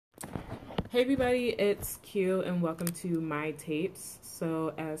Hey everybody, it's Q and welcome to my tapes.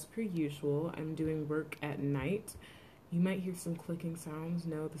 So as per usual, I'm doing work at night. You might hear some clicking sounds.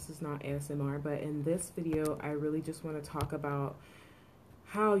 No, this is not ASMR, but in this video, I really just want to talk about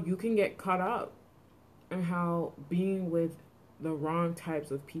how you can get caught up and how being with the wrong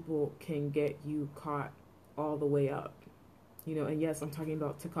types of people can get you caught all the way up. And yes, I'm talking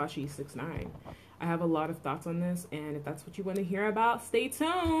about Tekashi 6ix9ine. I have a lot of thoughts on this, and if that's what you want to hear about, stay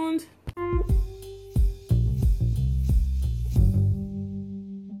tuned.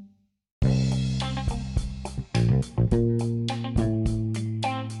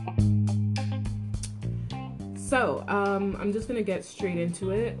 So, I'm just gonna get straight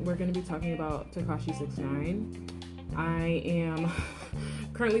into it. We're gonna be talking about Tekashi 6ix9ine. I am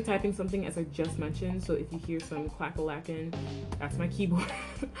currently typing something, as I just mentioned, so if you hear some clack-a-lackin', that's my keyboard.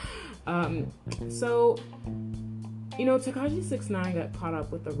 Tekashi 6ix9ine got caught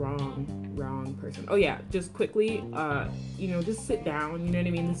up with the wrong person. Oh yeah, just quickly, just sit down, you know what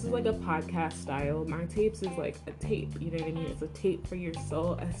I mean? This is like a podcast style. My tapes is like a tape, you know what I mean? It's a tape for your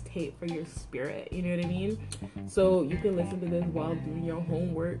soul, a tape for your spirit, you know what I mean? So you can listen to this while doing your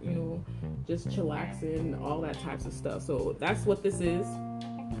homework, just chillaxing, all that types of stuff. So that's what this is.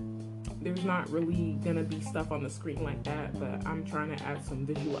 There's not really gonna be stuff on the screen like that, but I'm trying to add some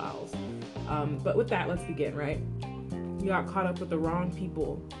visuals. But with that, let's begin, right? He got caught up with the wrong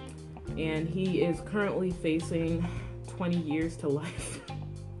people, and he is currently facing 20 years to life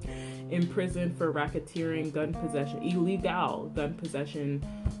in prison for racketeering, gun possession, illegal gun possession.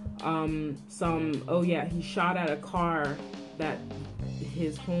 He shot at a car that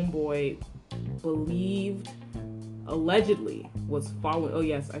his homeboy believed allegedly was following. Oh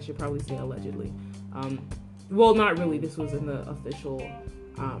yes, I should probably say allegedly. Well, not really. This was in the official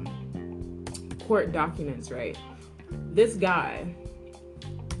court documents, right? This guy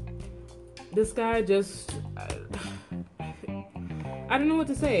just, I don't know what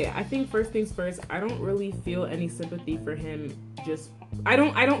to say. I think first things first, I don't really feel any sympathy for him. I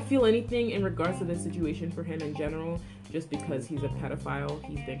don't feel anything in regards to this situation for him in general, just because he's a pedophile.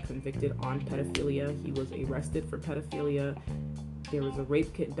 He's been convicted on pedophilia. He was arrested for pedophilia. There was a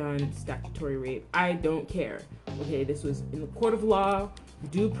rape kit done, statutory rape. I don't care. Okay, this was in the court of law,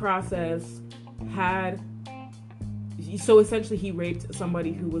 due process, so essentially he raped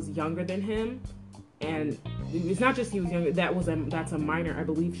somebody who was younger than him, and it's not just he was younger, that's a minor. I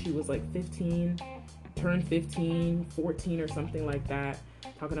believe she was like 15, turned 15, 14 or something like that,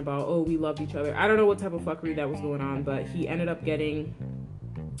 talking about, oh, we loved each other. I don't know what type of fuckery that was going on, but he ended up getting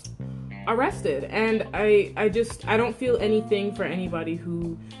arrested, and I don't feel anything for anybody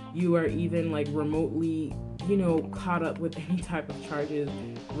who you are even like remotely caught up with any type of charges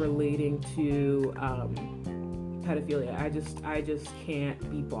relating to pedophilia. I just can't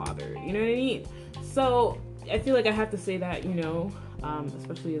be bothered, you know what I mean? So I feel like I have to say that,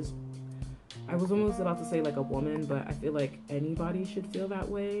 especially as I was almost about to say like a woman, but I feel like anybody should feel that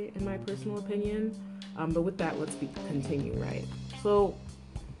way in my personal opinion. But with that, let's continue, right? So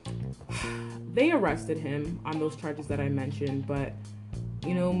they arrested him on those charges that I mentioned, but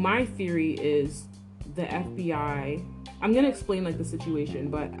my theory is the FBI, I'm going to explain like the situation,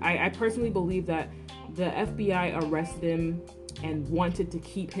 but I personally believe that the FBI arrested him and wanted to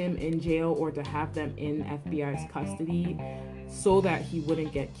keep him in jail or to have them in FBI's custody so that he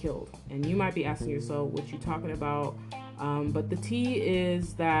wouldn't get killed. And you might be asking yourself, what you talking about? But the tea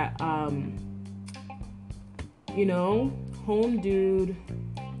is that, home dude,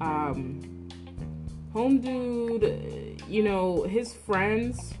 his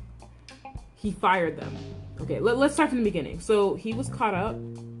friends, he fired them. Okay, let's start from the beginning. So he was caught up.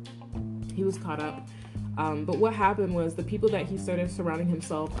 But what happened was the people that he started surrounding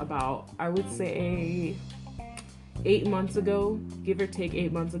himself about, I would say 8 months ago, give or take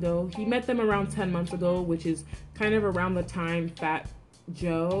 8 months ago. He met them around 10 months ago, which is kind of around the time Fat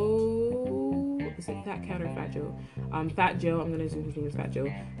Joe, is it Fat Cat or Fat Joe? Fat Joe, I'm going to assume his name is Fat Joe,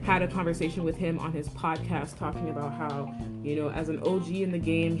 had a conversation with him on his podcast talking about how, as an OG in the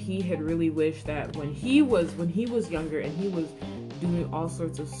game, he had really wished that when he was younger and he was doing all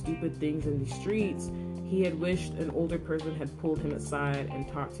sorts of stupid things in the streets, he had wished an older person had pulled him aside and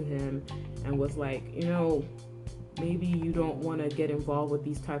talked to him and was like, maybe you don't want to get involved with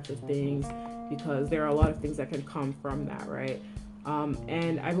these types of things because there are a lot of things that can come from that, right?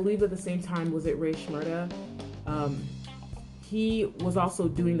 And I believe at the same time, was it Ray Shmurda? He was also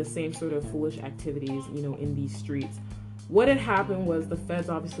doing the same sort of foolish activities, in these streets. What had happened was the feds,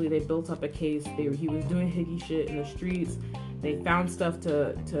 obviously, they built up a case. He was doing higgy shit in the streets. They found stuff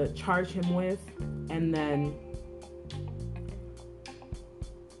to charge him with, and then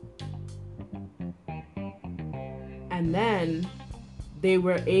And then they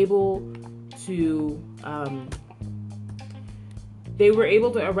were able to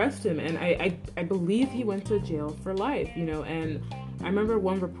arrest him, and I believe he went to jail for life, and I remember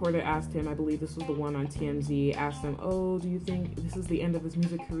one reporter asked him, I believe this was the one on TMZ, asked him, oh, do you think this is the end of his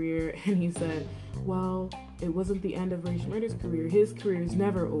music career? And he said, well, it wasn't the end of Ray Schmurder's career. His career is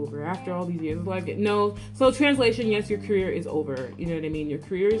never over after all these years. It's like, no. So translation, yes, your career is over. You know what I mean? Your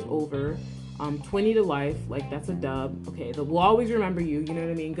career is over. 20 to life, like that's a dub. Okay, we'll always remember you. You know what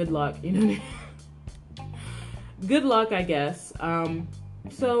I mean? Good luck. You know what I mean? Good luck, I guess.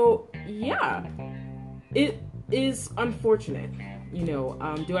 So yeah, it is unfortunate.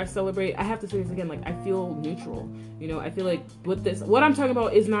 Do I celebrate? I have to say this again, like I feel neutral. I feel like with this, what I'm talking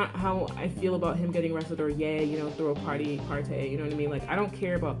about is not how I feel about him getting arrested or throw a party, you know what I mean? Like I don't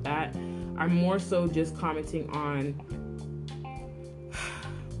care about that. I'm more so just commenting on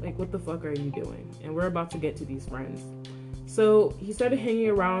like, what the fuck are you doing? And we're about to get to these friends. So he started hanging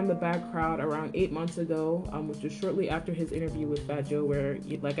around the bad crowd around 8 months ago, which was shortly after his interview with Fat Joe, where,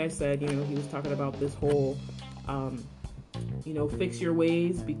 like I said, he was talking about this whole, fix your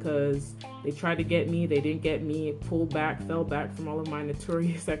ways because they tried to get me, they didn't get me, fell back from all of my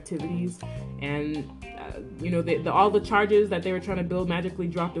notorious activities, and all the charges that they were trying to build magically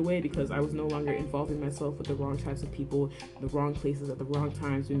dropped away because I was no longer involving myself with the wrong types of people, the wrong places at the wrong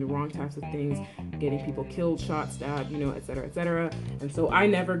times, doing the wrong types of things, getting people killed, shot, stabbed, et cetera, et cetera. And so I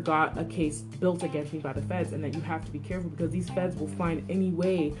never got a case built against me by the feds, and that you have to be careful because these feds will find any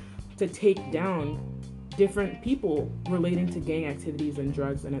way to take down different people relating to gang activities and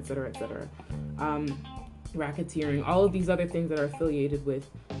drugs and et cetera, racketeering, all of these other things that are affiliated with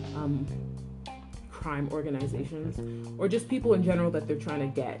crime organizations or just people in general that they're trying to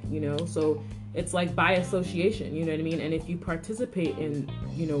get, so it's like by association, you know what I mean? And if you participate in,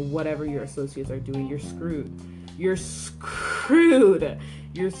 whatever your associates are doing, you're screwed.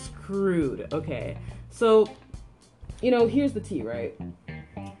 Okay. So, here's the tea, right?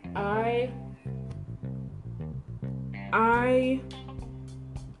 I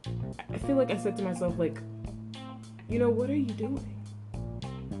feel like I said to myself, like, what are you doing?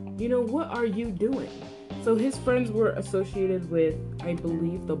 What are you doing? So his friends were associated with, I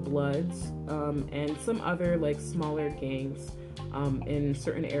believe, the Bloods, and some other, like, smaller gangs, in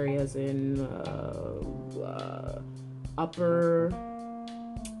certain areas in, upper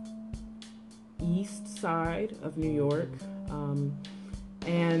east side of New York,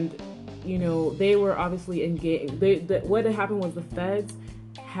 and they were obviously engaged. What had happened was the feds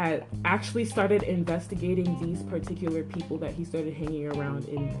had actually started investigating these particular people that he started hanging around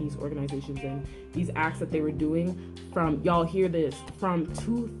in these organizations and these acts that they were doing from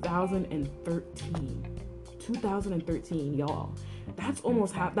 2013, y'all. That's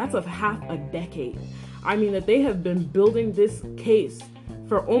almost half a decade. I mean, that they have been building this case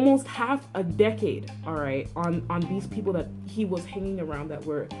for almost half a decade, all right, on these people that he was hanging around that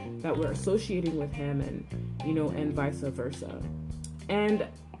were associating with him, and and vice versa. And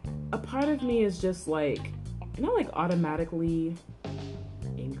a part of me is just like, not like automatically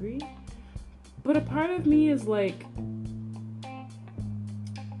angry, but a part of me is like,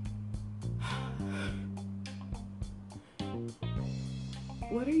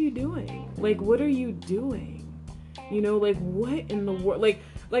 what are you doing? Like, what are you doing? Like, what in the world? Like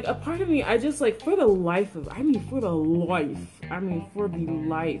a part of me, I just, like, for the life of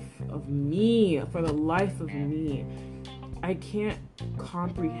me, I can't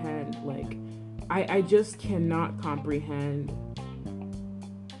comprehend, like, I just cannot comprehend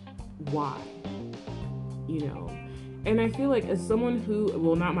why, and I feel like as someone who,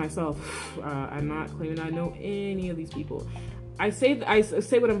 well, not myself, I'm not claiming I know any of these people. I say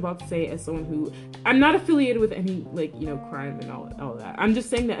what I'm about to say as someone who, I'm not affiliated with any, like, crime and all that. I'm just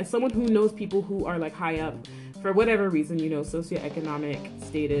saying that as someone who knows people who are, like, high up for whatever reason, socioeconomic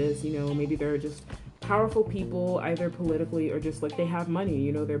status, maybe they're just powerful people, either politically or just, like, they have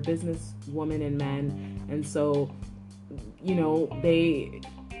money, they're business women and men. And so, they,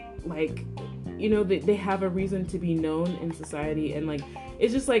 like, they have a reason to be known in society. And, like,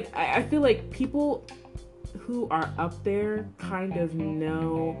 it's just, like, I feel like people who are up there kind of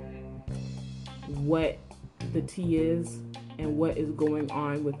know what the tea is and what is going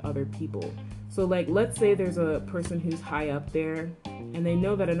on with other people. So, like, let's say there's a person who's high up there and they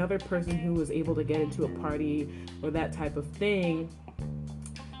know that another person who was able to get into a party or that type of thing,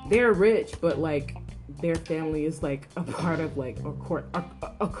 they're rich, but, like, their family is, like, a part of, like, a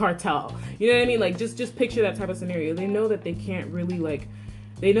cartel. You know what I mean? Like, just picture that type of scenario. They know that they can't really, like,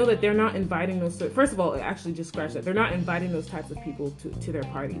 they know that they're not inviting those, first of all, actually just scratch that. They're not inviting those types of people to their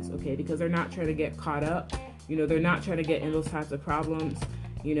parties, okay? Because they're not trying to get caught up They're not trying to get in those types of problems.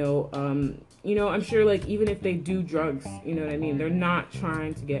 I'm sure like even if they do drugs, you know what I mean, they're not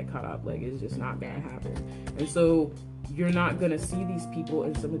trying to get caught up. Like, it's just not gonna happen. And so you're not gonna see these people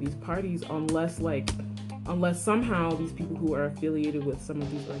in some of these parties unless somehow these people who are affiliated with some of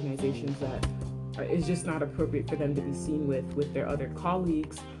these organizations that it's just not appropriate for them to be seen with their other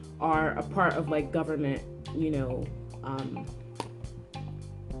colleagues are a part of like government,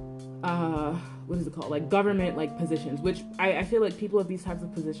 what is it called? Like government like positions, which I feel like people of these types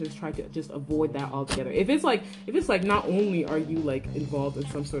of positions try to just avoid that altogether. If it's like not only are you like involved in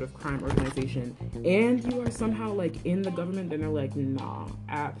some sort of crime organization and you are somehow like in the government, then they're like, nah,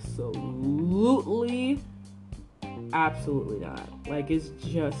 absolutely not. Like, it's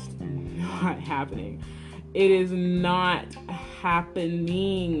just not happening. It is not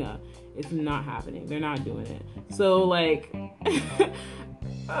happening. It's not happening. They're not doing it. So like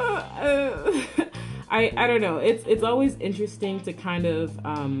I don't know. It's always interesting to kind of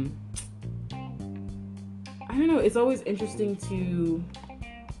it's always interesting to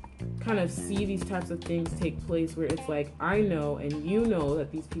kind of see these types of things take place where it's like, I know and you know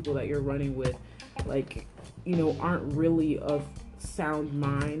that these people that you're running with, like, aren't really of sound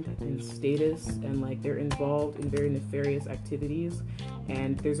mind and status, and like they're involved in very nefarious activities,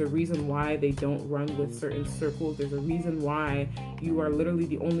 and there's a reason why they don't run with certain circles. There's a reason why you are literally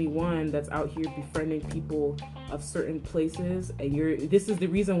the only one that's out here befriending people of certain places, and this is the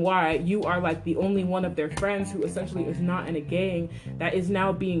reason why you are like the only one of their friends who essentially is not in a gang that is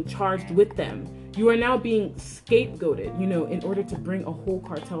now being charged with them. You are now being scapegoated, in order to bring a whole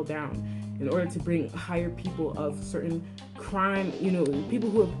cartel down, in order to bring higher people of certain crime, people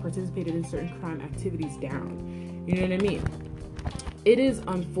who have participated in certain crime activities down. You know what I mean? It is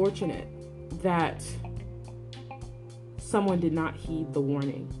unfortunate that someone did not heed the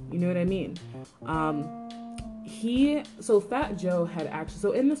warning. You know what I mean? Fat Joe had actually,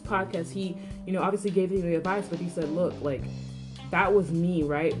 so in this podcast, he, obviously gave him the advice, but he said, look, like, that was me,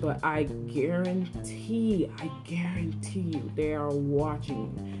 right? But I guarantee you, they are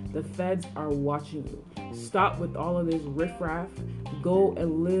watching you. The feds are watching you. Stop with all of this riffraff. Go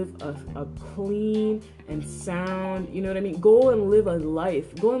and live a clean and sound, you know what I mean? Go and live a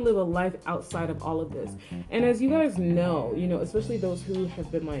life. Go and live a life outside of all of this. And as you guys know, especially those who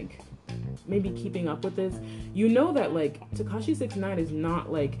have been like maybe keeping up with this, that like Tekashi 6ix9ine is not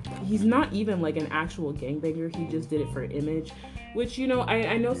like, he's not even like an actual gangbanger. He just did it for image, which,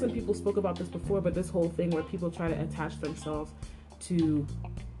 I know some people spoke about this before, but this whole thing where people try to attach themselves to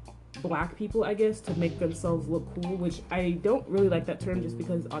black people, I guess, to make themselves look cool, which I don't really like that term, just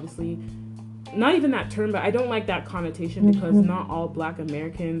because obviously, not even that term, but I don't like that connotation, because not all black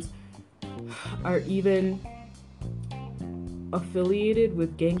Americans are even affiliated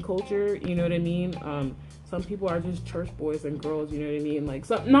with gang culture, you know what I mean? Some people are just church boys and girls, you know what I mean? Like,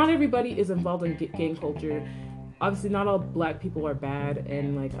 not everybody is involved in gang culture. Obviously, not all black people are bad,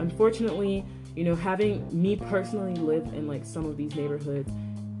 and like, unfortunately, having me personally live in like some of these neighborhoods,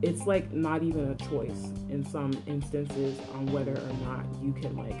 it's like not even a choice in some instances on whether or not you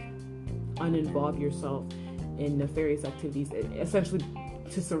can like uninvolve yourself in nefarious activities, essentially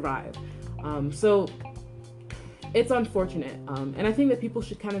to survive. So it's unfortunate, and I think that people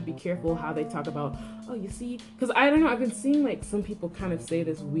should kind of be careful how they talk about, oh, you see, because I don't know, I've been seeing like some people kind of say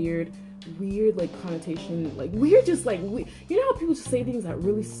this weird like connotation, like weird, just like how people just say things that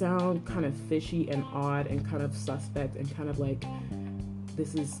really sound kind of fishy and odd and kind of suspect and kind of like,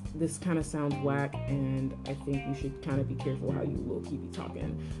 this kind of sounds whack, and I think you should kind of be careful how you low-key be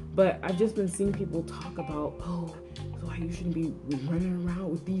talking. But I've just been seeing people talk about, oh, so you shouldn't be running around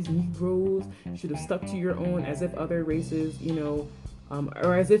with these Negroes, you should have stuck to your own, as if other races,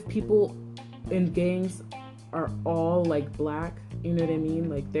 or as if people in gangs are all like black, you know what I mean?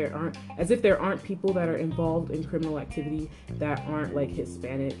 Like, as if there aren't people that are involved in criminal activity that aren't like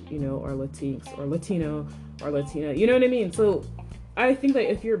Hispanic, or Latinx or Latino or Latina, you know what I mean? So I think that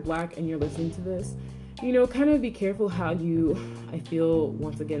if you're black and you're listening to this, kind of be careful how you, I feel,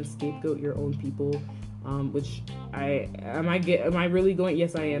 once again, scapegoat your own people, which am I really going?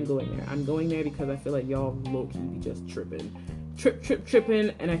 Yes, I am going there. I'm going there because I feel like y'all low-key be just tripping,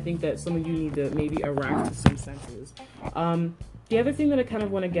 and I think that some of you need to maybe arrive to some senses. The other thing that I kind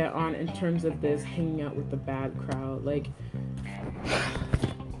of want to get on in terms of this hanging out with the bad crowd, like,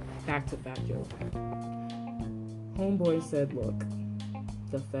 back to Fat Joe. Homeboy said, look,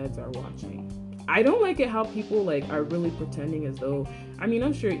 the feds are watching. I don't like it how people like are really pretending as though,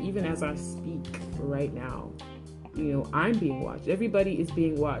 I'm sure even as I speak right now, I'm being watched. Everybody is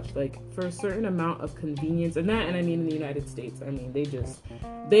being watched, like, for a certain amount of convenience. And I mean in the United States, I mean, they just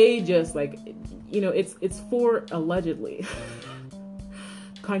like, it's for, allegedly,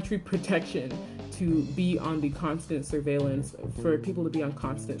 country protection, to be on the constant surveillance, for people to be on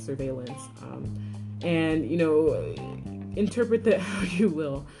constant surveillance, and interpret that how you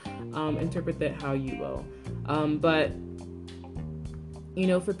will, but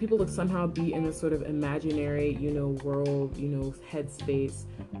for people to somehow be in a sort of imaginary, world, headspace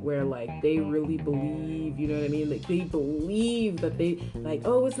where, like, they really believe, like, they believe that they, like,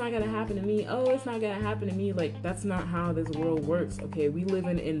 oh, it's not gonna happen to me, like, that's not how this world works. Okay, we live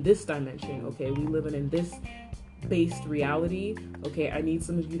in this dimension. Okay, we live in this based reality. Okay, I need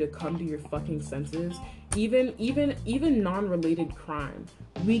some of you to come to your fucking senses. Even non-related crime,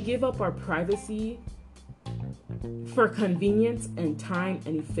 we give up our privacy for convenience and time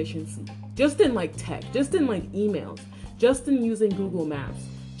and efficiency. Just in, like, tech, just in, like, emails, just in using Google Maps,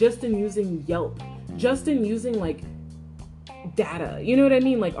 just in using Yelp, just in using, like, data, you know what I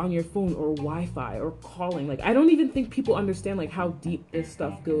mean, like, on your phone, or Wi-Fi, or calling. Like, I don't even think people understand, like, how deep this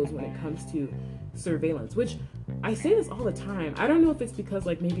stuff goes when it comes to surveillance, which I say this all the time. I don't know if it's because,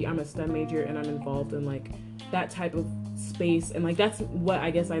 like, maybe I'm a STEM major and I'm involved in, like, that type of space, and, like, that's what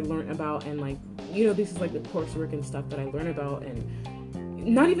I guess I learned about, and, like, this is, like, the coursework and stuff that I learn about, and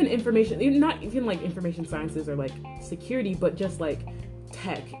not even like information sciences or, like, security, but just, like,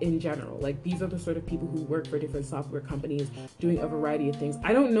 tech in general. Like, these are the sort of people who work for different software companies doing a variety of things.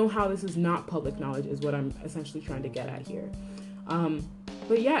 I don't know how this is not public knowledge, is what I'm essentially trying to get at here.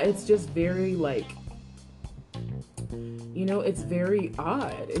 But yeah, it's just very, like, it's very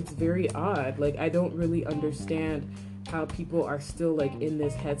odd. Like, I don't really understand how people are still, like, in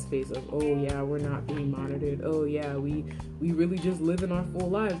this headspace of, oh yeah, we're not being monitored. Oh yeah, we really just live in our full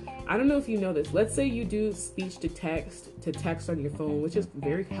lives. I don't know if you know this. Let's say you do speech to text on your phone, which is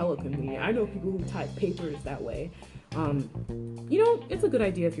very hella convenient. I know people who type papers that way. It's a good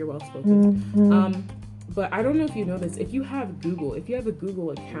idea if you're well spoken. But I don't know if you know this. If you have a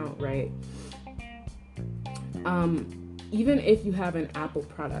Google account, right? Even if you have an Apple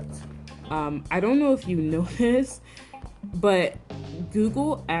product, I don't know if you know this, but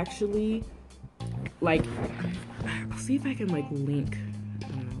Google actually, like, I'll see if I can, like, link.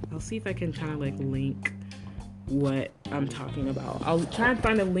 I'll see if I can kind of, like, link what I'm talking about. I'll try and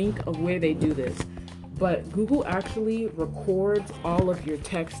find a link of where they do this. But Google actually records all of your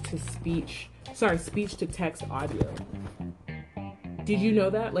speech to text audio. Did you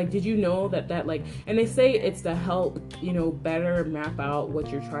know that? Like, did you know that, like, and they say it's to help, better map out what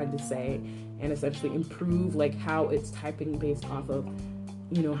you're trying to say and essentially improve, like, how it's typing based off of,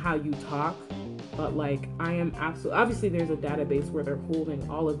 how you talk. But, like, obviously there's a database where they're holding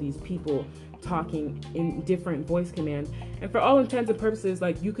all of these people talking in different voice commands. And for all intents and purposes,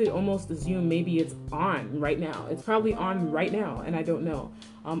 like, you could almost assume maybe it's on right now. It's probably on right now, and I don't know.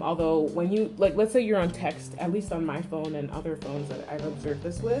 Although when you, like, let's say you're on text, at least on my phone and other phones that I've observed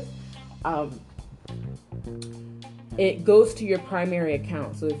this with, it goes to your primary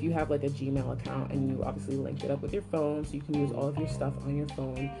account. So if you have, like, a Gmail account and you obviously link it up with your phone so you can use all of your stuff on your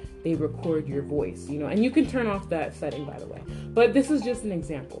phone, they record your voice, and you can turn off that setting, by the way. But this is just an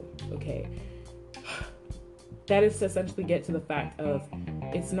example, okay? That is to essentially get to the fact of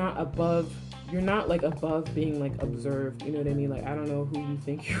it's not above, you're not, like, above being, like, observed, you know what I mean? Like, I don't know who you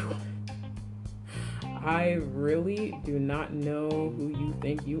think you are. I really do not know who you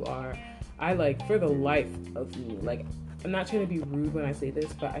think you are. I, like, for the life of me, like, I'm not trying to be rude when I say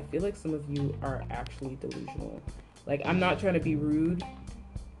this, but I feel like some of you are actually delusional. Like, I'm not trying to be rude,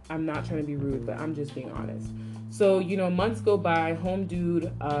 but I'm just being honest. So, months go by, home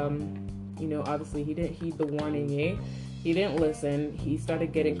dude, obviously he didn't heed the warning, He didn't listen. He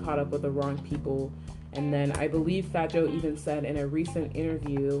started getting caught up with the wrong people. And then I believe Fat Joe even said in a recent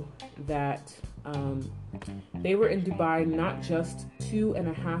interview that they were in Dubai not just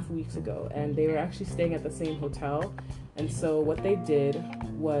 2.5 weeks ago, and they were actually staying at the same hotel. And so what they did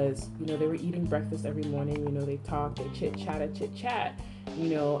was, they were eating breakfast every morning. They talked, they chit-chat,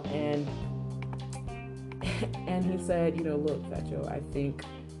 and he said, look, Fat Joe, I think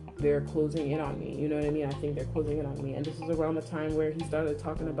they're closing in on me. You know what I mean? I think they're closing in on me. And this is around the time where he started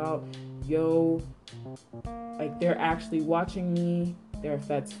talking about, like, they're actually watching me. There are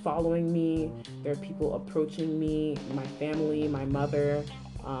feds following me. There are people approaching me, my family, my mother,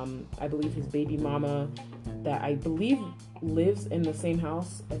 I believe his baby mama, that I believe lives in the same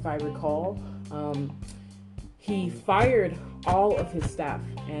house, if I recall. he fired all of his staff.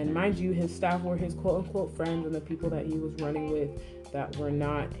 And mind you, his staff were his quote unquote friends and the people that he was running with that were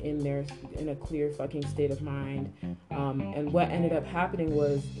not in a clear fucking state of mind. And what ended up happening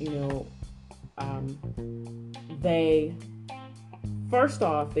was, they, first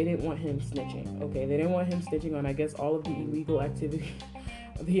off, they didn't want him snitching. Okay, they didn't want him snitching on, I guess, all of the illegal activity,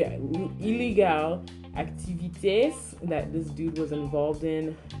 the illegal activities that this dude was involved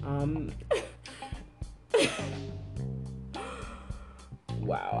in.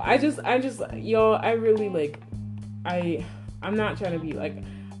 Wow. I y'all, I really like, I'm not trying to be like,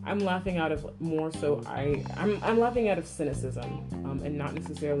 I'm laughing out of more so I'm laughing out of cynicism, and not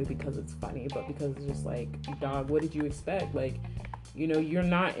necessarily because it's funny, but because it's just like, dog, what did you expect? Like, you're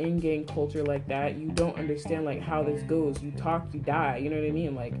not in gang culture like that. You don't understand like how this goes. You talk, you die. You know what I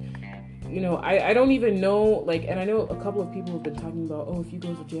mean? Like, I don't even know, like, and I know a couple of people have been talking about, oh, if he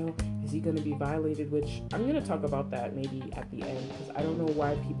goes to jail, is he going to be violated? Which I'm going to talk about that maybe at the end, because I don't know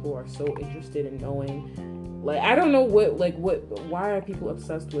why people are so interested in knowing, like, I don't know why are people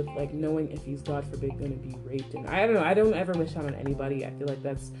obsessed with, like, knowing if he's, God forbid, going to be raped? And I don't know, I don't ever wish that on anybody. I feel like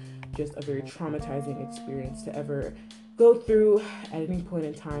that's just a very traumatizing experience to ever go through at any point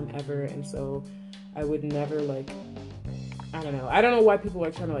in time ever, and so I would never, like, I don't know why people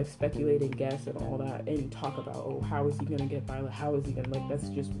are trying to like speculate and guess and all that and talk about, oh, how is he gonna get violent, how is he gonna, like, that's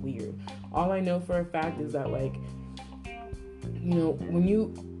just weird. All I know for a fact is that, like, when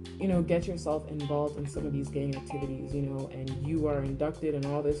you get yourself involved in some of these gang activities, and you are inducted and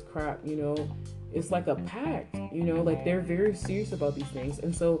all this crap, it's like a pact, like, they're very serious about these things.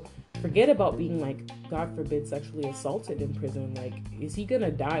 And so forget about being, like, God forbid, sexually assaulted in prison. Like, is he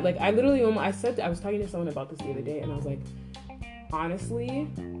gonna die? Like, I literally, I was talking to someone about this the other day, and I was like, honestly,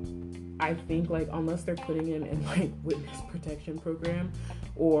 I think, like, unless they're putting him in, like, witness protection program,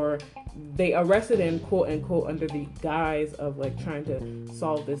 or they arrested him, quote unquote, under the guise of, like, trying to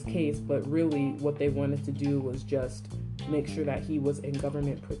solve this case, but really what they wanted to do was just make sure that he was in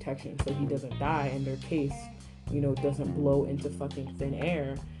government protection so he doesn't die and their case, doesn't blow into fucking thin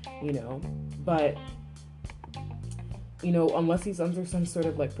air, but unless he's under some sort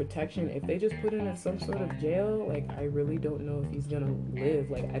of, like, protection, if they just put him in some sort of jail, like, I really don't know if he's gonna live.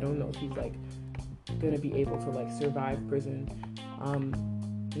 Like, I don't know if he's, like, gonna be able to, like, survive prison.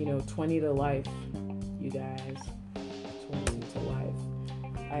 20 to life, you guys. 20 to life.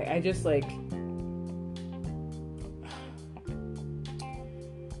 I just, like,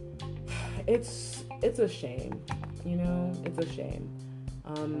 it's a shame, it's a shame.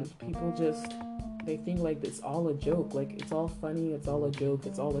 People just, they think like it's all a joke, like it's all funny, it's all a joke,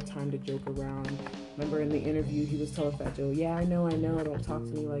 it's all the time to joke around. Remember in the interview, he was telling Fat Joe, yeah, I know, don't talk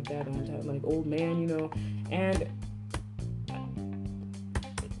to me like that, don't talk like old man, and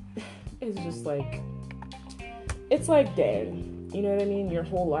it's just like, it's like, dang, you know what I mean? Your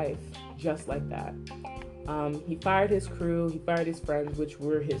whole life, just like that. He fired his crew, he fired his friends, which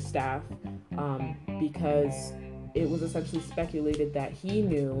were his staff, because it was essentially speculated that he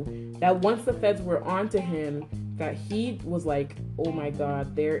knew that once the feds were onto him, that he was like, oh my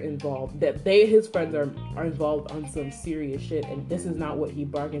God, they're involved, that his friends are involved on some serious shit, and this is not what he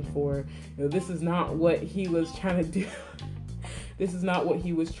bargained for. This is not what he was trying to do. This is not what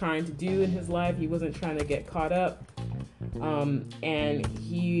he was trying to do in his life. He wasn't trying to get caught up. And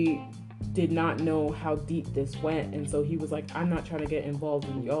he did not know how deep this went. And so he was like, I'm not trying to get involved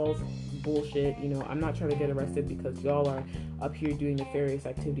in y'all's bullshit. I'm not trying to get arrested because y'all are up here doing nefarious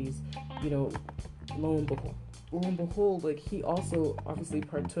activities. Lo and behold, like, he also obviously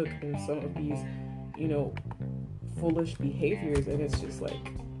partook in some of these, foolish behaviors. And it's just like,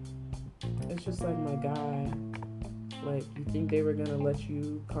 my guy, like, you think they were gonna let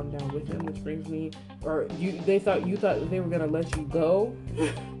you come down with him, which brings me, or you thought they were gonna let you go,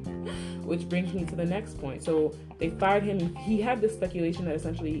 which brings me to the next point. So they fired him. He had this speculation that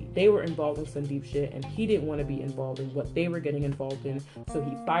essentially they were involved in some deep shit and he didn't want to be involved in what they were getting involved in. So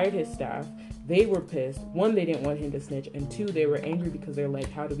he fired his staff. They were pissed. One, they didn't want him to snitch, and two, they were angry because they're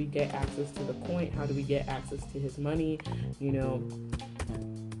like, how do we get access to the point? How do we get access to his money?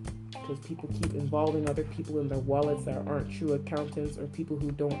 Because people keep involving other people in their wallets that aren't true accountants, or people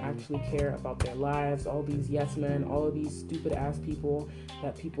who don't actually care about their lives. All these yes men, all of these stupid ass people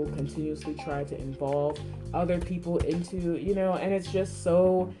that people continuously try to involve other people into, and it's just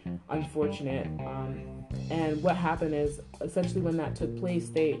so unfortunate. And what happened is, essentially when that took place,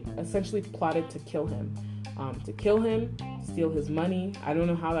 they essentially plotted to kill him, steal his money. I don't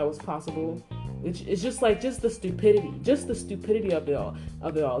know how that was possible. Which is just the stupidity of it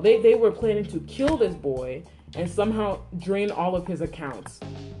all. They were planning to kill this boy and somehow drain all of his accounts.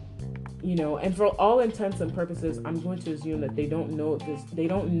 And for all intents and purposes, I'm going to assume that they don't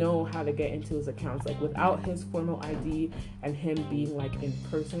know how to get into his accounts. Like, without his formal ID and him being like in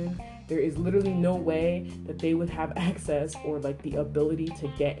person, there is literally no way that they would have access or like the ability to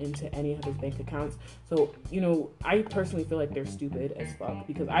get into any of his bank accounts. So, I personally feel like they're stupid as fuck,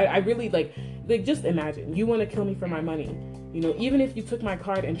 because I really like just imagine, you want to kill me for my money, even if you took my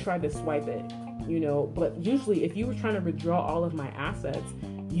card and tried to swipe it, but usually if you were trying to withdraw all of my assets,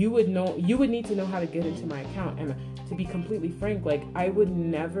 you would need to know how to get into my account. And to be completely frank, like, I would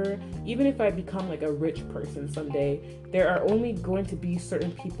never, even if I become like a rich person someday, there are only going to be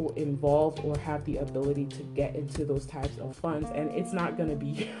certain people involved or have the ability to get into those types of funds, and it's not going to be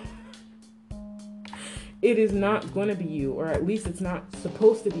you. It is not going to be you, or at least it's not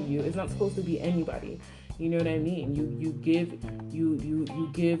supposed to be you. It's not supposed to be anybody. You know what I mean? You give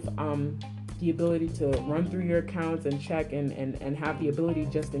the ability to run through your accounts and check and have the ability,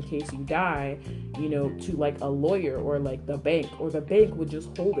 just in case you die, to like a lawyer or like the bank would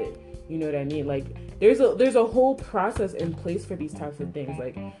just hold it. You know what I mean? Like, there's a whole process in place for these types of things.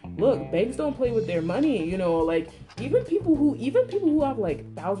 Like, look, banks don't play with their money, like even people who have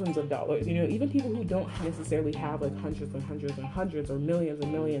like thousands of dollars, even people who don't necessarily have like hundreds and hundreds and hundreds or millions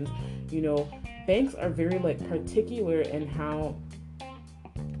and millions, banks are very like particular in how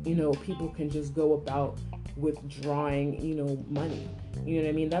people can just go about withdrawing, money. You know what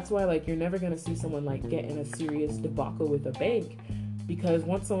I mean? That's why, like, you're never going to see someone, like, get in a serious debacle with a bank, because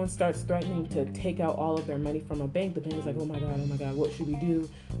once someone starts threatening to take out all of their money from a bank, the bank is like, oh my God, what should we do?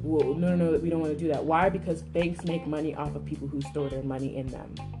 Well, no, we don't want to do that. Why? Because banks make money off of people who store their money in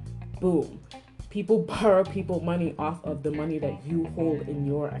them. Boom. People borrow people money off of the money that you hold in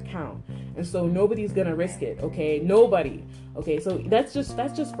your account. And so nobody's going to risk it, okay? Nobody. Okay, so that's just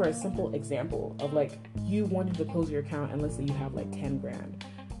for a simple example of, like, you wanted to close your account and let's say you have like 10 grand,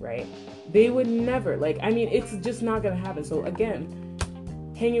 right? They would never, like, I mean, it's just not going to happen. So again,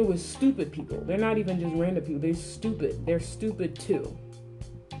 hanging with stupid people. They're not even just random people. They're stupid. They're stupid too.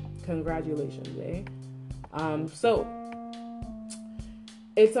 Congratulations, eh? So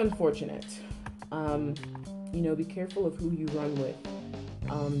it's unfortunate. Be careful of who you run with.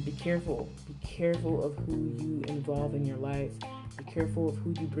 Be careful of who you involve in your life. Be careful of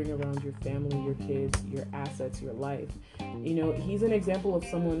who you bring around your family, your kids, your assets, your life. He's an example of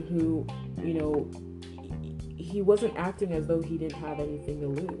someone who, he wasn't acting as though he didn't have anything to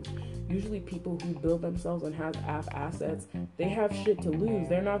lose. Usually people who build themselves and have assets, they have shit to lose.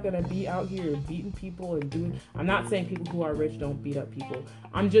 They're not going to be out here beating people and doing... I'm not saying people who are rich don't beat up people.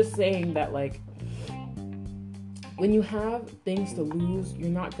 I'm just saying that, like, when you have things to lose, you're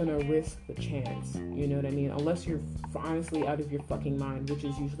not going to risk the chance. You know what I mean? Unless you're honestly out of your fucking mind, which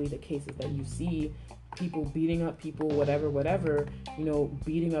is usually the cases that you see. People beating up people, whatever,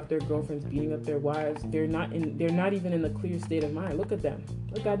 beating up their girlfriends, beating up their wives. They're not even in the clear state of mind. Look at them.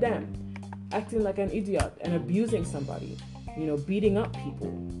 Look at them. Acting like an idiot and abusing somebody. Beating up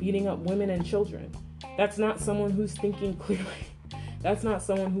people, beating up women and children. That's not someone who's thinking clearly. That's not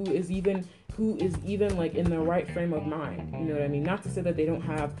someone who is even like in the right frame of mind. You know what I mean? Not to say that they don't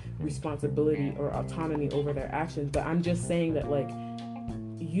have responsibility or autonomy over their actions, but I'm just saying that, like,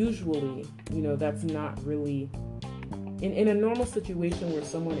 usually, that's not really in a normal situation where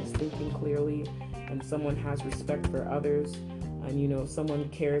someone is thinking clearly and someone has respect for others and, someone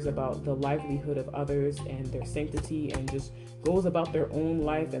cares about the livelihood of others and their sanctity and just goes about their own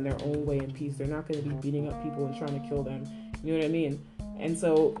life and their own way in peace. They're not going to be beating up people and trying to kill them. You know what I mean? And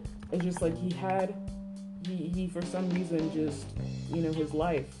so it's just like he for some reason just, his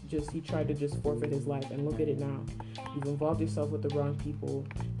life, he tried to just forfeit his life. And look at it now. You've involved yourself with the wrong people.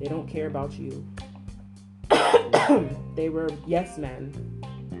 They don't care about you. They were yes men.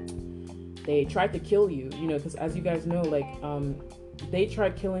 They tried to kill you, because as you guys know, like, they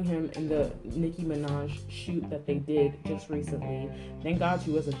tried killing him in the Nicki Minaj shoot that they did just recently. Thank God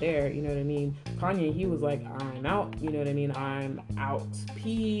she wasn't there, you know what I mean? Kanye, he was like, I'm out, you know what I mean? I'm out.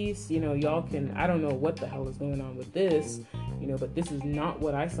 Peace. Y'all can, I don't know what the hell is going on with this, but this is not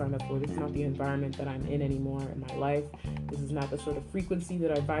what I signed up for. This is not the environment that I'm in anymore in my life. This is not the sort of frequency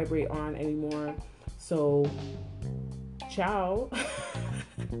that I vibrate on anymore. So, ciao.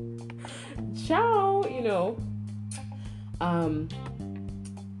 Ciao,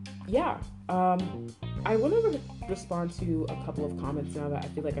 I want to respond to a couple of comments now that I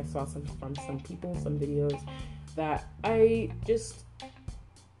feel like I saw from some people, some videos that I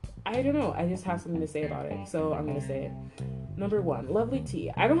don't know, I just have something to say about it, so I'm going to say it. Number one, Lovely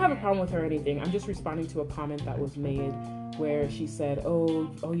T. I don't have a problem with her or anything. I'm just responding to a comment that was made where she said, oh,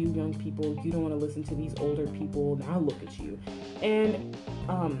 you young people, you don't want to listen to these older people. Now look at you. And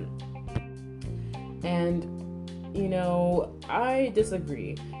And, you know, I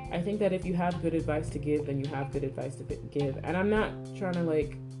disagree. I think that if you have good advice to give, then you have good advice to give. And I'm not trying to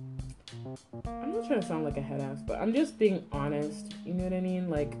sound like a head ass, but I'm just being honest. You know what I mean?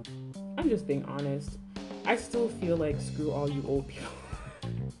 Like, I'm just being honest. I still feel like screw all you old people.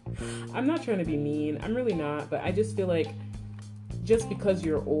 I'm not trying to be mean. I'm really not. But I just feel like just because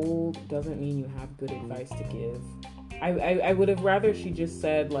you're old doesn't mean you have good advice to give. I would have rather she just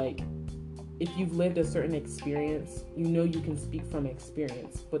said, like, if you've lived a certain experience, you know you can speak from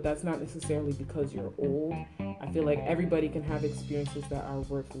experience, but that's not necessarily because you're old. I feel like everybody can have experiences that are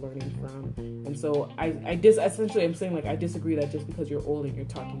worth learning from. And so essentially I'm saying, like, I disagree that just because you're old and you're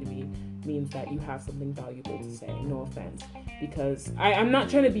talking to me means that you have something valuable to say. No offense. Because I'm not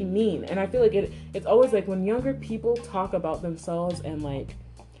trying to be mean. And I feel like it's always like when younger people talk about themselves and like,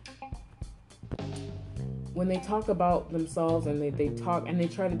 when they talk about themselves and they talk and they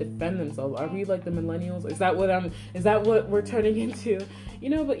try to defend themselves, are we like the millennials? Is that what we're turning into? You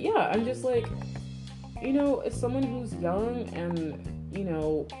know, but yeah, I'm just like, you know, as someone who's young and, you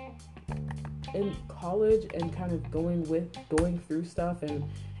know, in college and kind of going through stuff and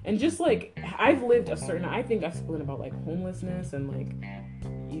just like, I've lived I think I've spoken about like homelessness and like,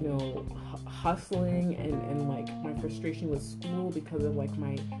 you know, hustling and like my frustration with school because of like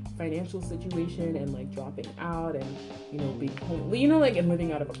my financial situation and like dropping out and, you know, being home, you know, like, and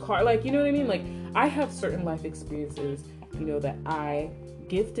living out of a car, like, you know what I mean? Like, I have certain life experiences, you know, that I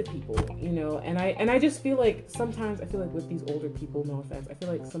give to people, you know, and I just feel like sometimes I feel like with these older people, no offense, I feel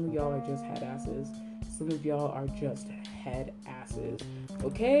like some of y'all are just head asses. Some of y'all are just head asses.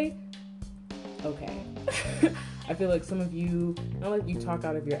 Okay. I feel like some of you, not like you talk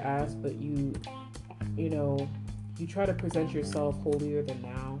out of your ass, but you know, you try to present yourself holier than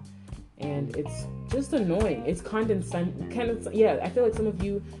thou, and it's just annoying. It's condescending, I feel like some of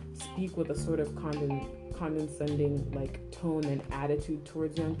you speak with a sort of condescending like tone and attitude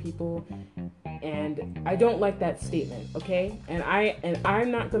towards young people, and I don't like that statement, okay? And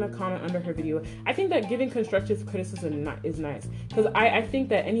I'm not gonna comment under her video. I think that giving constructive criticism is nice, because I think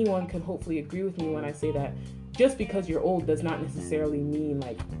that anyone can hopefully agree with me when I say that just because you're old does not necessarily mean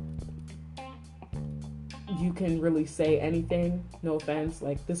like you can really say anything. No offense.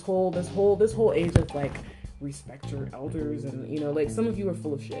 Like this whole age of like respect your elders, and you know, like some of you are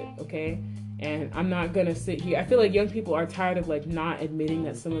full of shit, okay? And I'm not gonna sit here. I feel like young people are tired of like not admitting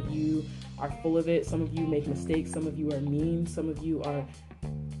that some of you are full of it. Some of you make mistakes. Some of you are mean. Some of you are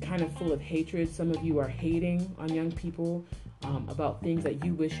kind of full of hatred. Some of you are hating on young people about things that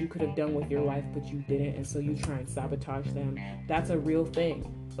you wish you could have done with your life, but you didn't. And so you try and sabotage them. That's a real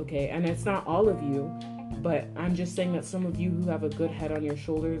thing, okay? And it's not all of you, but I'm just saying that some of you who have a good head on your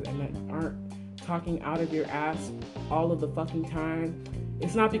shoulders and that aren't talking out of your ass all of the fucking time,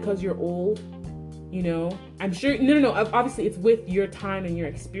 it's not because you're old, you know? I'm sure, no, obviously it's with your time and your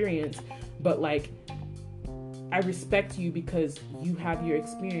experience, but like, I respect you because you have your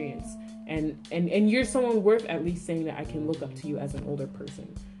experience, and you're someone worth at least saying that I can look up to you as an older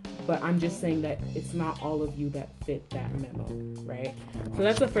person. But I'm just saying that it's not all of you that fit that memo, right? So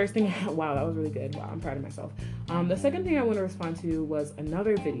that's the first thing. Wow, that was really good. Wow, I'm proud of myself. The second thing I want to respond to was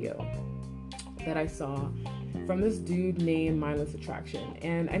another video that I saw from this dude named Mindless Attraction.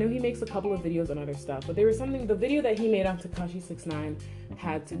 And I know he makes a couple of videos on other stuff, but there was something, the video that he made on Tekashi 69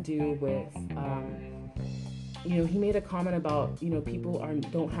 had to do with, you know, he made a comment about, you know, people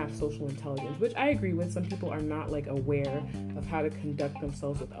don't have social intelligence, which I agree with. Some people are not like aware of how to conduct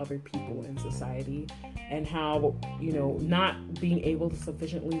themselves with other people in society, and how, you know, not being able to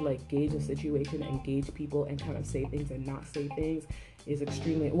sufficiently like gauge a situation and gauge people and kind of say things and not say things is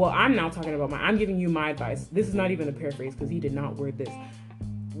extremely, well, I'm now talking about I'm giving you my advice. This is not even a paraphrase because he did not word this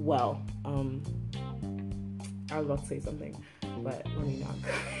well. I was about to say something, but let me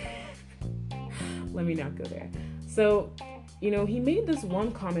not go there. So, you know, he made this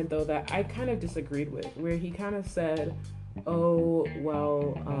one comment though that I kind of disagreed with, where he kind of said, oh,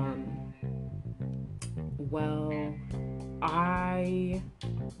 well, I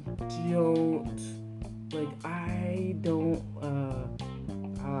don't,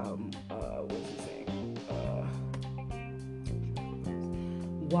 what was he saying?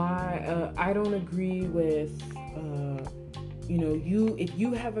 I don't agree with, you know, if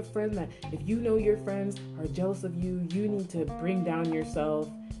you have a friend that, if you know your friends are jealous of you, you need to bring down yourself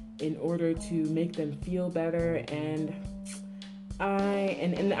in order to make them feel better. And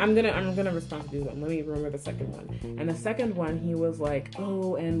I'm gonna respond to this one. Let me remember the second one. And the second one, he was like,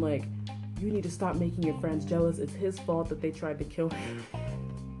 oh, and like, you need to stop making your friends jealous. It's his fault that they tried to kill him.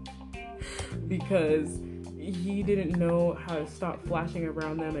 Because, he didn't know how to stop flashing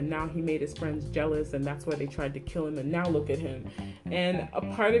around them, and now he made his friends jealous, and that's why they tried to kill him, and now look at him. And a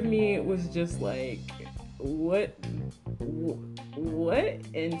part of me was just like, what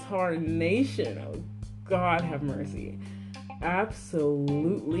in tarnation? Oh, God have mercy.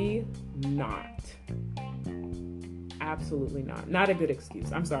 Absolutely not. Absolutely not. Not a good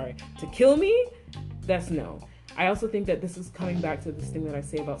excuse. I'm sorry. To kill me? That's no. I also think that this is coming back to this thing that I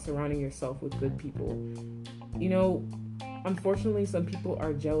say about surrounding yourself with good people. You know, unfortunately, some people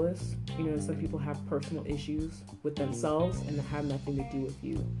are jealous. You know, some people have personal issues with themselves and that have nothing to do with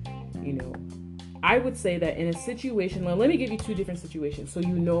you. You know, I would say that in a situation, let me give you two different situations so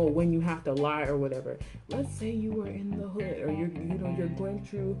you know when you have to lie or whatever. Let's say you were in the hood, or you're going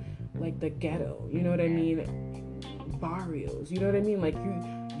through like the ghetto, you know what I mean? Barrios, you know what I mean? Like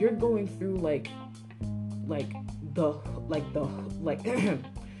you're going through like the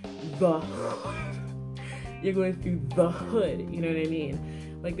you're going through the hood, you know what I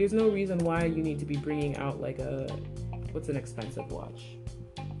mean? Like there's no reason why you need to be bringing out like what's an expensive watch?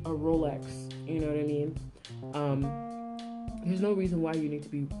 A Rolex, you know what I mean? There's no reason why you need to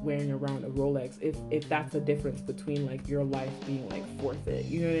be wearing around a Rolex if that's the difference between like your life being like forfeit,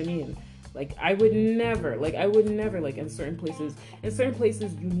 you know what I mean? Like I would never like in certain places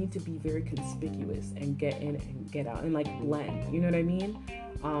you need to be very conspicuous and get in and get out and like blend, you know what I mean?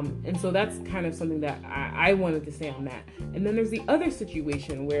 And so that's kind of something that I wanted to say on that. And then there's the other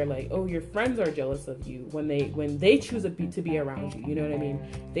situation where like, oh, your friends are jealous of you when they choose to be around you, you know what I mean?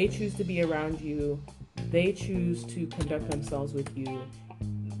 They choose to be around you, they choose to conduct themselves with you.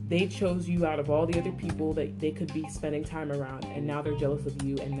 They chose you out of all the other people that they could be spending time around, and now they're jealous of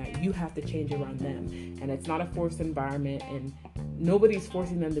you, and that you have to change around them. And it's not a forced environment, and nobody's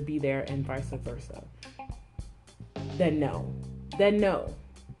forcing them to be there, and vice versa. Then no.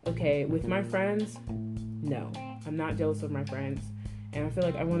 Okay, with my friends, no. I'm not jealous of my friends. And I feel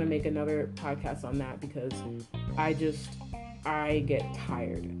like I want to make another podcast on that because I get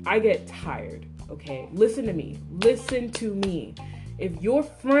tired. Okay, listen to me. If your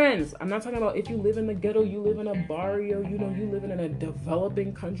friends, I'm not talking about if you live in the ghetto, you live in a barrio, you know, you live in a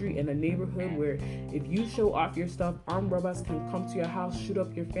developing country, in a neighborhood where if you show off your stuff, armed robots can come to your house, shoot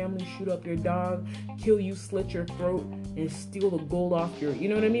up your family, shoot up your dog, kill you, slit your throat, and steal the gold off your, you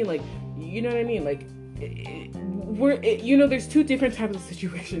know what I mean? Like, you know what I mean? Like, there's two different types of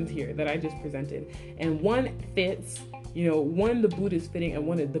situations here that I just presented. And one fits, one the boot is fitting and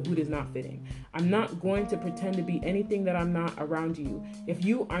one the boot is not fitting. I'm not going to pretend to be anything that I'm not around you. If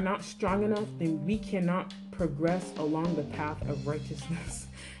you are not strong enough, then we cannot progress along the path of righteousness.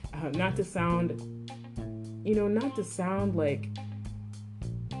 Not to sound like,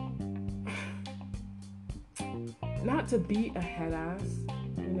 not to be a head ass,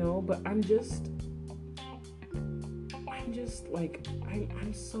 but I'm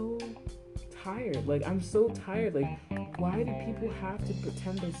so tired. Like, I'm so tired. Like, why do people have to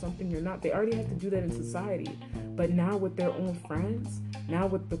pretend they're something you're not? They already have to do that in society. But now with their own friends, now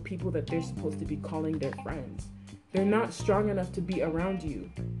with the people that they're supposed to be calling their friends, they're not strong enough to be around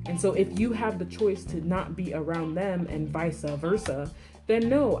you. And so if you have the choice to not be around them and vice versa, then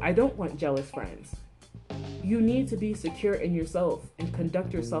no, I don't want jealous friends. You need to be secure in yourself and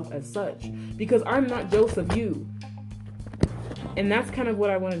conduct yourself as such, because I'm not jealous of you. And that's kind of what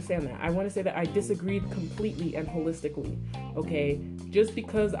I wanted to say on that. I want to say that I disagreed completely and holistically, okay? Just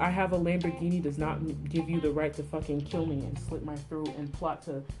because I have a Lamborghini does not give you the right to fucking kill me and slit my throat and plot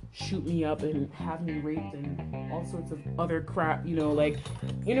to shoot me up and have me raped and all sorts of other crap, like,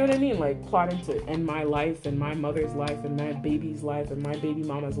 you know what I mean? Like, plotting to end my life and my mother's life and my baby's life and my baby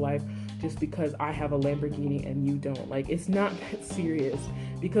mama's life just because I have a Lamborghini and you don't. Like, it's not that serious,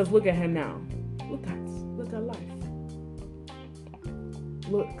 because look at him now. Look at life.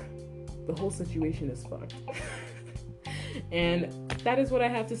 Look, the whole situation is fucked. And that is what I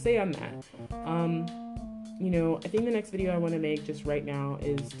have to say on that. I think the next video I want to make just right now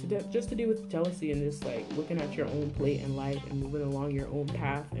is to do with jealousy and just like looking at your own plate in life and moving along your own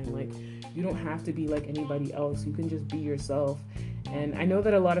path. And like, you don't have to be like anybody else. You can just be yourself. And I know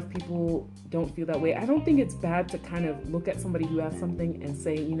that a lot of people don't feel that way. I don't think it's bad to kind of look at somebody who has something and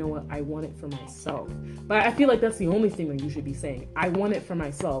say, you know what, I want it for myself. But I feel like that's the only thing that you should be saying. I want it for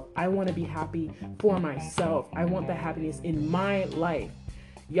myself. I want to be happy for myself. I want the happiness in my life.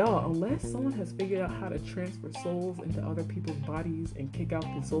 Y'all, unless someone has figured out how to transfer souls into other people's bodies and kick out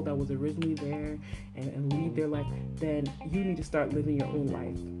the soul that was originally there and lead their life, then you need to start living your own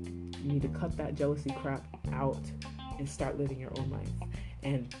life. You need to cut that jealousy crap out and start living your own life.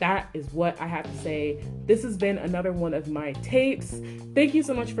 And that is what I have to say. This has been another one of my tapes. Thank you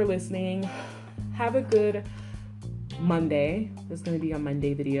so much for listening. have a good Monday. This is going to be a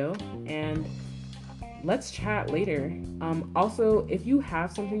Monday video, and let's chat later. Also, if you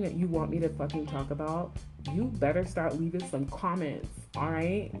have something that you want me to fucking talk about, you better start leaving some comments. All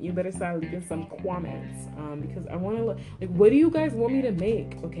right, you better start leaving some comments, because I want to like, what do you guys want me to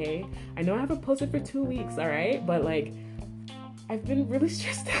make? Okay, I know I haven't posted for 2 weeks, all right, but like, I've been really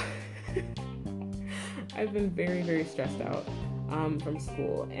stressed out. I've been very, very stressed out from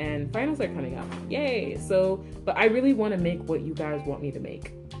school, and finals are coming up. Yay! So, but I really want to make what you guys want me to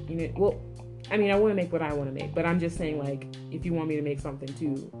make. You know, well, I mean, I want to make what I want to make, but I'm just saying, like, if you want me to make something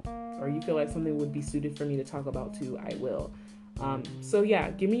too, or you feel like something would be suited for me to talk about too, I will. So yeah,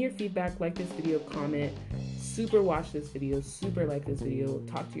 give me your feedback, like this video, comment, super watch this video, super like this video,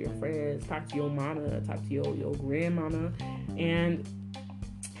 talk to your friends, talk to your mama, talk to your grandmama, and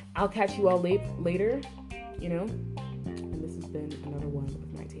I'll catch you all later, you know, and this has been another one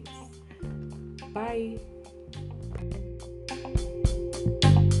of my takes. Bye.